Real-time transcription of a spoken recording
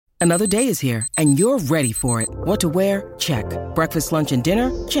Another day is here, and you're ready for it. What to wear? Check. Breakfast, lunch, and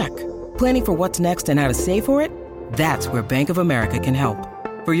dinner? Check. Planning for what's next and how to save for it? That's where Bank of America can help.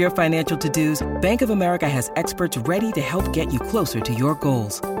 For your financial to-dos, Bank of America has experts ready to help get you closer to your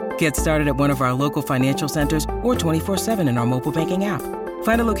goals. Get started at one of our local financial centers or 24/7 in our mobile banking app.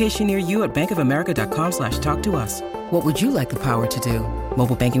 Find a location near you at bankofamerica.com/talktous. What would you like the power to do?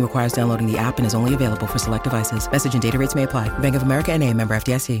 Mobile banking requires downloading the app and is only available for select devices. Message and data rates may apply. Bank of America N.A., member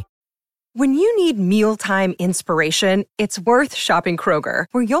FDIC. When you need mealtime inspiration, it's worth shopping Kroger,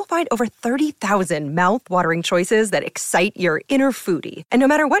 where you'll find over 30,000 mouth-watering choices that excite your inner foodie. And no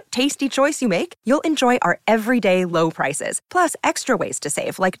matter what tasty choice you make, you'll enjoy our everyday low prices, plus extra ways to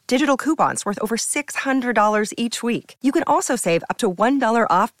save, like digital coupons worth over $600 each week. You can also save up to $1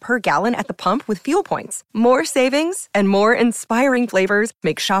 off per gallon at the pump with fuel points. More savings and more inspiring flavors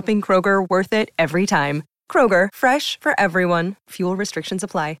make shopping Kroger worth it every time. Kroger, fresh for everyone. Fuel restrictions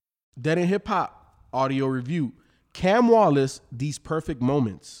apply. Dead in Hip Hop audio review. Cam Wallace, These Perfect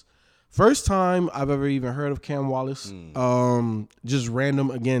Moments. First time I've ever even heard of Cam Wallace. Just random.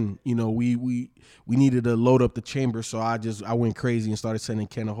 Again, you know, we needed to load up the chamber, so I went crazy and started sending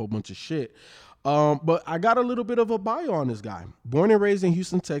Ken a whole bunch of shit. But I got a little bit of a bio on this guy. Born and raised in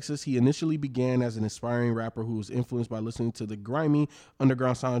Houston, Texas, he initially began as an aspiring rapper who was influenced by listening to the grimy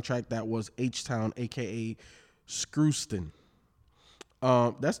underground soundtrack that was H-Town, aka Screwston.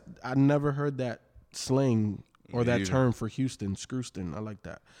 I never heard that slang or that term for Houston, Screwston. I like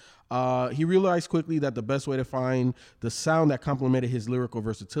that. He realized quickly that the best way to find the sound that complemented his lyrical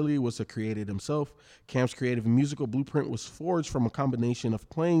versatility was to create it himself. Cam's creative musical blueprint was forged from a combination of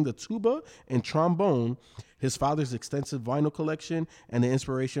playing the tuba and trombone, his father's extensive vinyl collection, and the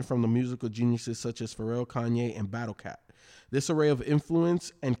inspiration from the musical geniuses such as Pharrell, Kanye, and Battle Cat. This array of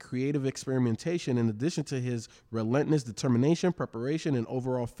influence and creative experimentation, in addition to his relentless determination, preparation, and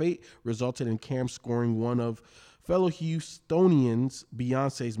overall fate, resulted in Cam scoring one of fellow Houstonians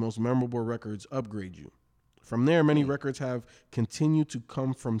Beyonce's most memorable records, Upgrade You. From there, many records have continued to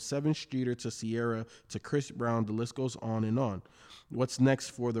come, from Seven Streeter to Sierra to Chris Brown. The list goes on and on. What's next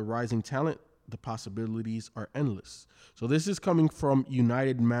for the rising talent? The possibilities are endless. So this is coming from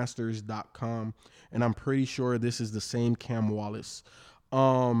UnitedMasters.com, and I'm pretty sure this is the same Cam Wallace.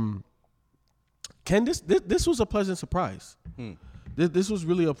 Ken, this was a pleasant surprise. This was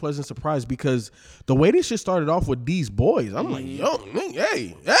really a pleasant surprise because the way this shit started off with These Boys, I'm like, yo,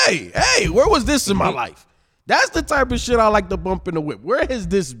 hey, where was this in my life? That's the type of shit I like to bump in the whip. Where has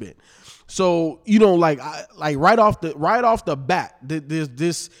this been? So, you know, like right off the bat, there's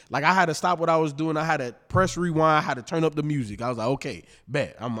this, like, I had to stop what I was doing. I had to press rewind. I had to turn up the music. I was like, okay,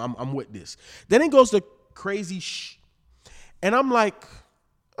 bet, I'm with this. Then it goes to crazy and I'm like,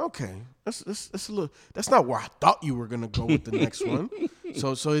 okay, that's a little, that's not where I thought you were gonna go with the next one.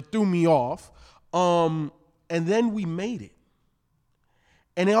 So it threw me off. And then we made it,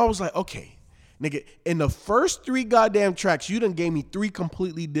 and then I was like, okay, nigga, in the first 3 goddamn tracks, you done gave me 3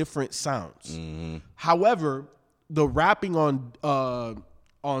 completely different sounds. However, the rapping on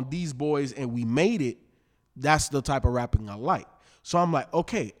These Boys and We Made It, that's the type of rapping I like. So I'm like,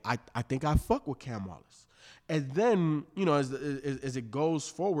 okay, I think I fuck with Cam Wallace. And then, you know, as it goes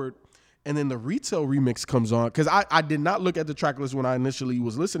forward, and then the Retail remix comes on, because I did not look at the track list when I initially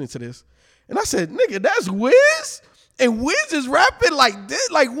was listening to this, and I said, nigga, that's Wiz? And Wiz is rapping like this?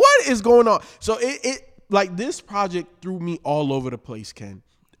 Like, what is going on? So it like, this project threw me all over the place, Ken,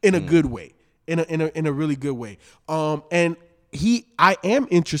 in a good way, in a really good way. And I am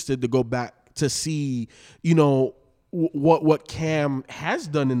interested to go back to see, you know, what Cam has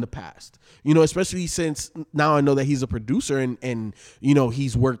done in the past, you know, especially since now I know that he's a producer and you know,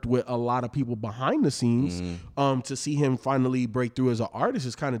 he's worked with a lot of people behind the scenes. To see him finally break through as an artist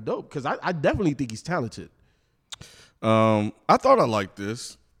is kind of dope, because I definitely think he's talented. I thought I liked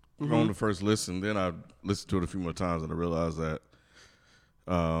this on the first listen. Then I listened to it a few more times and I realized that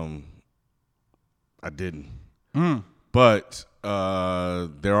I didn't. But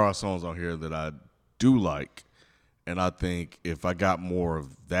there are songs on here that I do like. And I think if I got more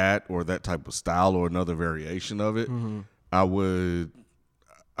of that or that type of style or another variation of it, I would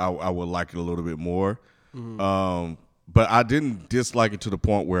like it a little bit more. But I didn't dislike it to the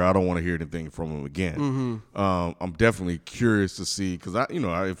point where I don't want to hear anything from him again. I'm definitely curious to see, because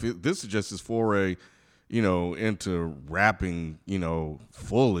this is just his foray, you know, into rapping, you know,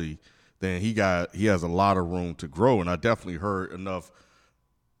 fully, then he has a lot of room to grow. And I definitely heard enough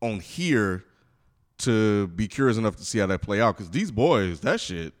on here to be curious enough to see how that play out, because These Boys, that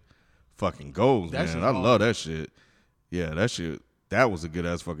shit fucking goes, man. I love that shit. Yeah, that was a good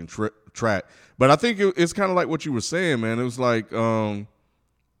ass fucking track. But I think it's kind of like what you were saying, man. It was like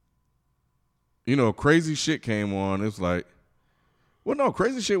Crazy Shit came on. It was like, well, no,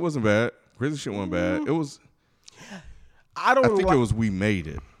 Crazy Shit wasn't bad. Crazy Shit wasn't bad. It was. I think it was We Made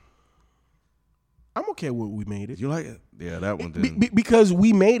It. I'm okay with We Made It. You like it? Yeah, that one didn't. Because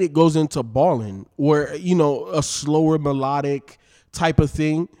We Made It goes into Ballin', where a slower melodic type of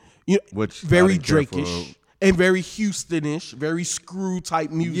thing. Which very Drake-ish and very Houston-ish, very Screw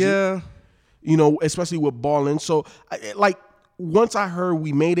type music. Yeah. Especially with Ballin'. So once I heard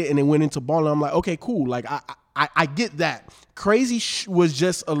We Made It and it went into Ballin', I'm like, okay, cool. Like I get that. Crazy was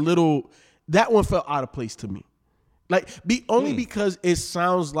just a little. That one felt out of place to me. Like only because it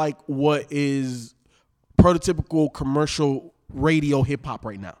sounds like what is prototypical commercial radio hip hop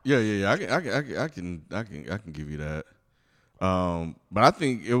right now. Yeah. I can give you that. But I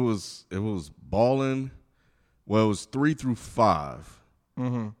think it was Ballin'. Well, it was 3 through 5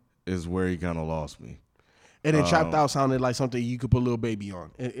 is where he kind of lost me. And then Trapped Out sounded like something you could put Lil Baby on.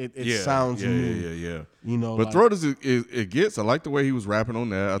 It sounds new. Yeah. But Throat as it gets. I like the way he was rapping on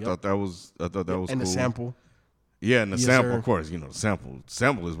that. I thought that was and cool. The sample. Yeah, and the sample, of course, the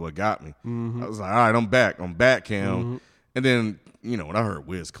sample is what got me. I was like, all right, I'm back, Cam. And then, when I heard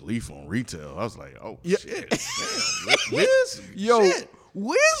Wiz Khalifa on Retail, I was like, oh, shit. Damn, Wiz?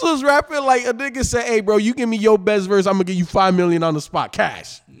 Wiz was rapping like a nigga said, hey, bro, you give me your best verse, I'm going to give you $5 million on the spot,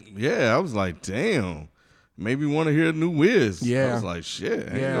 cash. Yeah, I was like, damn. Maybe want to hear a new Wiz. Yeah. I was like,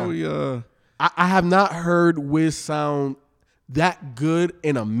 shit. Yeah. I have not heard Wiz sound that good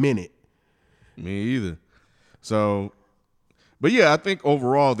in a minute. Me either. So, but yeah, I think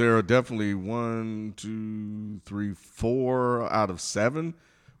overall there are definitely 1, 2, 3, 4 out of 7,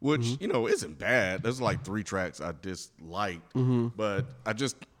 which, isn't bad. There's like 3 tracks I disliked, but I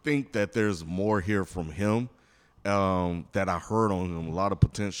just think that there's more here from him that I heard on him, a lot of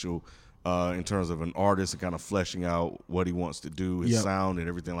potential in terms of an artist and kind of fleshing out what he wants to do, his sound and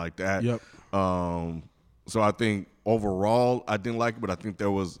everything like that. Yep. So I think overall I didn't like it, but I think there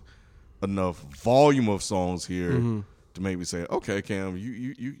was enough volume of songs here to make me say, okay, Cam,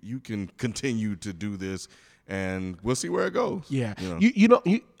 you can continue to do this, and we'll see where it goes. Yeah,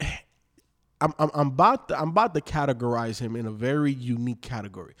 I'm about to categorize him in a very unique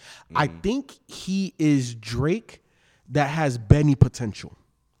category. I think he is Drake that has Benny potential.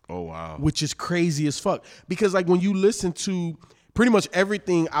 Oh wow, which is crazy as fuck. Because like when you listen to pretty much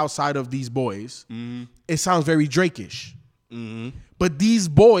everything outside of These Boys, it sounds very Drake-ish. But These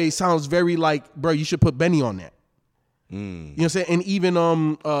Boys sounds very like, bro, you should put Benny on that. You know what I'm saying? And even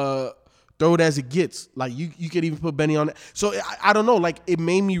Throw It As It Gets, like you could even put Benny on that. So I don't know, like it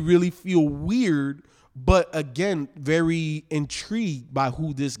made me really feel weird, but again, very intrigued by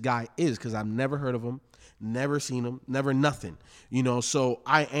who this guy is because I've never heard of him, never seen him, never nothing. So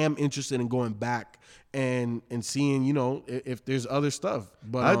I am interested in going back and seeing, if there's other stuff.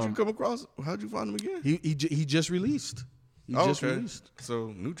 But how'd you come across? How'd you find him again? He just released. Just released. So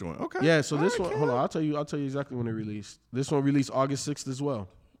new joint. Okay. Yeah. So this one, hold on. I'll tell you exactly when it released. This one released August 6th as well.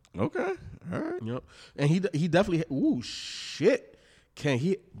 Okay. All right. Yep. And he definitely. Ooh shit.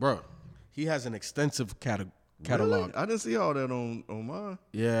 Bro? He has an extensive catalog. Really? I didn't see all that on mine.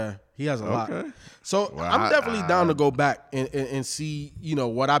 Yeah, he has a lot. Okay. So I'm definitely down to go back and see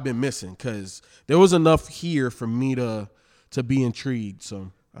what I've been missing because there was enough here for me to be intrigued.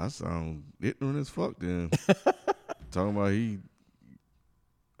 So I sound ignorant as fuck then. Talking about he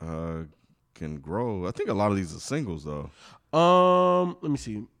can grow. I think a lot of these are singles though. Let me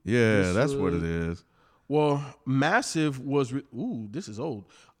see. Yeah, that's what it is. Well, Massive was this is old.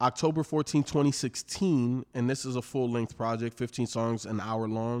 October 14, 2016, and this is a full-length project, 15 songs, an hour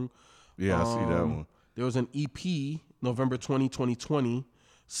long. Yeah, I see that one. There was an EP, November 20, 2020,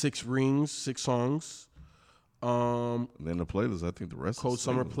 6 rings, 6 songs. Then the playlist, I think the rest Cold is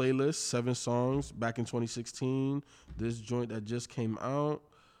Summer singles. Playlist, 7 songs back in 2016. This joint that just came out.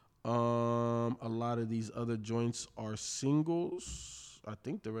 A lot of these other joints are singles. I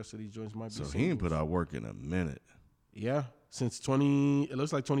think the rest of these joints might be singles. So he ain't put out work in a minute. Yeah, since it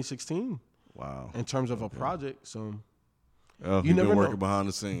looks like 2016. Wow. In terms of a project, so you never been working behind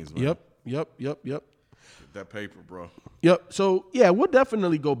the scenes, man. Yep. Get that paper, bro. Yep. So yeah, we'll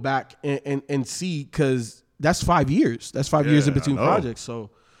definitely go back and see because that's 5 years. That's 5 years in between projects.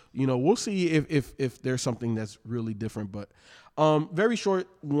 So we'll see if there's something that's really different. But very short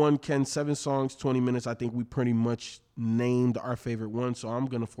one, Ken, 7 songs, 20 minutes. I think we pretty much named our favorite one. So I'm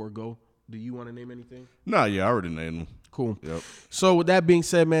gonna forego. Do you want to name anything? Nah, yeah, I already named them. Cool. Yep. So with that being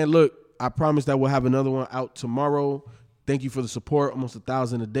said, man, look, I promise that we'll have another one out tomorrow. Thank you for the support. Almost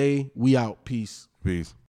 1,000 a day. We out. Peace. Peace.